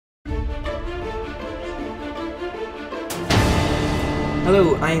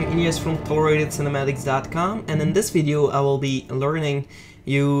Hello, I am Ignace from ToleratedCinematics.com, and in this video I will be learning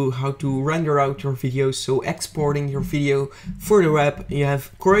you how to render out your videos. So exporting your video for the web. You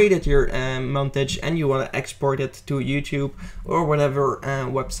have created your montage and you want to export it to YouTube or whatever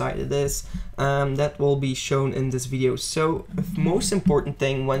website it is. That will be shown in this video. So the most important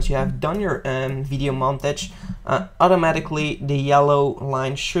thing, once you have done your video montage, automatically the yellow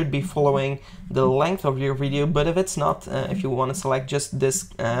line should be following the length of your video. But if it's not, if you want to select just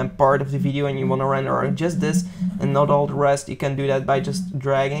this part of the video and you want to render out just this and not all the rest, you can do that by just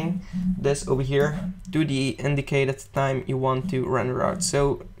dragging this over here to the indicated time you want to render out.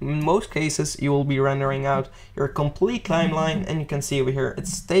 So in most cases you will be rendering out your complete timeline, and you can see over here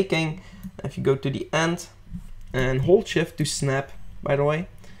it's taking, if you go to the end and hold shift to snap, by the way,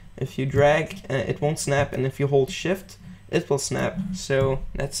 if you drag it won't snap, and if you hold shift it will snap. So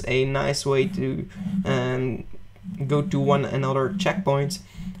that's a nice way to go to one another checkpoints.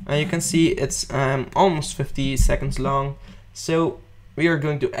 You can see it's almost 50 seconds long. So we are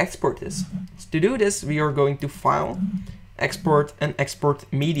going to export this. So to do this, we are going to File, Export, and Export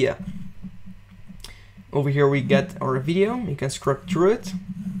Media. Over here we get our video. You can scrub through it.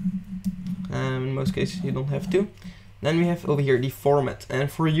 In most cases you don't have to. Then we have over here the format, and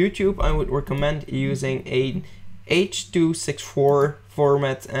for YouTube I would recommend using a H.264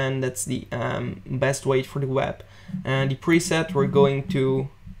 format, and that's the best way for the web. And the preset, we're going to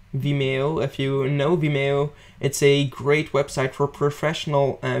Vimeo. If you know Vimeo, it's a great website for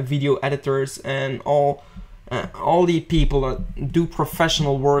professional video editors and all the people that do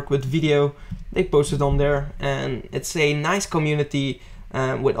professional work with video. They post it on there, and it's a nice community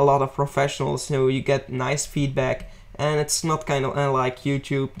with a lot of professionals, so you get nice feedback. And it's not kind of like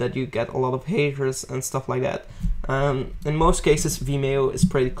YouTube that you get a lot of haters and stuff like that. In most cases Vimeo is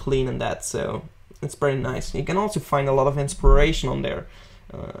pretty clean in that, so it's pretty nice. You can also find a lot of inspiration on there.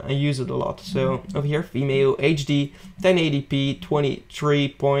 I use it a lot. So over here, Vimeo HD 1080p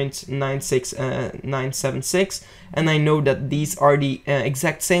 23.96976, and I know that these are the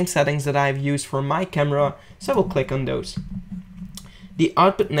exact same settings that I've used for my camera, so I will click on those. The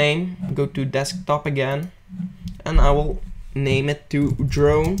output name, go to desktop again, and I will name it to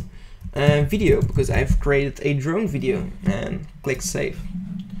drone video, because I've created a drone video, and click save.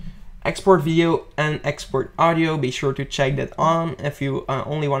 Export video and export audio, be sure to check that on. If you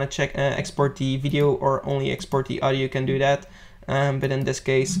only want to check export the video or only export the audio, you can do that, but in this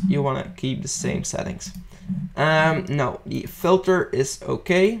case you want to keep the same settings. Now the filter is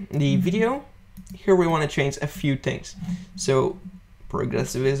okay. The video, here we want to change a few things. So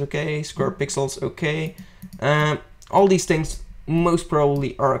progressive is okay, square pixels okay, all these things most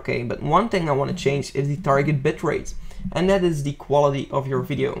probably are okay, but one thing I want to change is the target bitrate, and that is the quality of your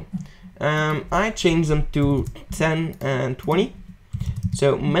video. I changed them to 10 and 20,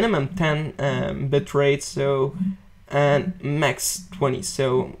 so minimum 10 bitrate, so and max 20.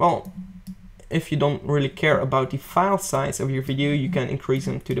 So well, if you don't really care about the file size of your video, you can increase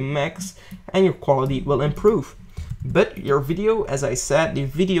them to the max and your quality will improve. But your video, as I said, the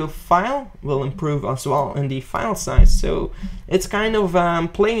video file will improve as well in the file size. So it's kind of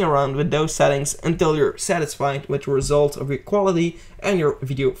playing around with those settings until you're satisfied with the result of your quality and your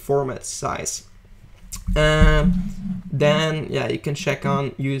video format size. Then yeah, you can check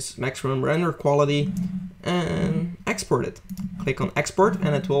on use maximum render quality and export it. Click on export,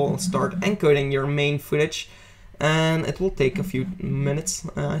 and it will start encoding your main footage. And it will take a few minutes,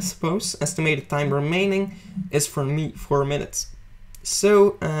 I suppose. Estimated time remaining is for me 4 minutes.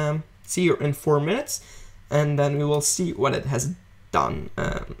 So see you in 4 minutes, and then we will see what it has done.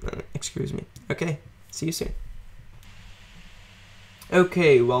 Excuse me. Okay, see you soon.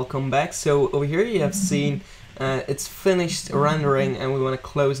 Okay, welcome back. So over here you have seen it's finished rendering, and we want to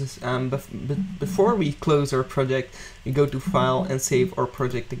close this. Before we close our project, we go to File and save our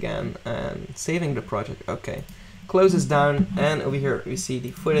project again. Saving the project. Okay. Close this down, and over here we see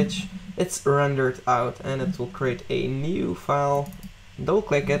the footage. It's rendered out, and it will create a new file. Double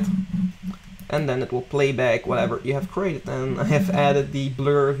click it, and then it will play back whatever you have created. And I have added the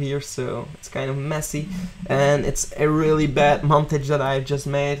blur here, so it's kind of messy, and it's a really bad montage that I just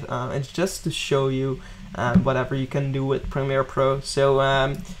made. It's just to show you whatever you can do with Premiere Pro. So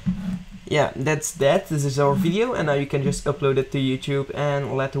yeah, that's that. This is our video, and now you can just upload it to YouTube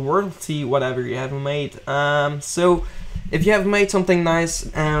and let the world see whatever you have made. So if you have made something nice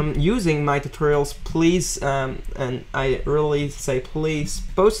using my tutorials, please, and I really say please,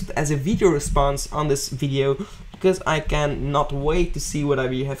 post it as a video response on this video, because I can not wait to see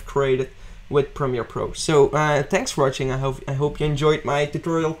whatever you have created. with Premiere Pro. So thanks for watching. I hope you enjoyed my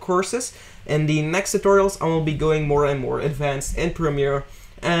tutorial courses. In the next tutorials, I will be going more and more advanced in Premiere,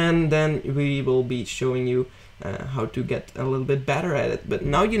 and then we will be showing you how to get a little bit better at it. But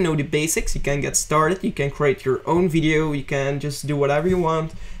now you know the basics, you can get started, you can create your own video, you can just do whatever you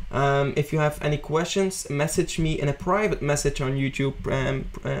want. If you have any questions, message me in a private message on YouTube,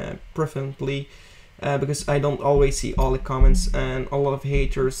 preferably, because I don't always see all the comments, and a lot of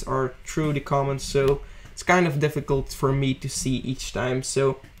haters are through the comments, so it's kind of difficult for me to see each time.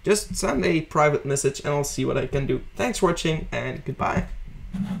 So just send a private message and I'll see what I can do. Thanks for watching, and goodbye.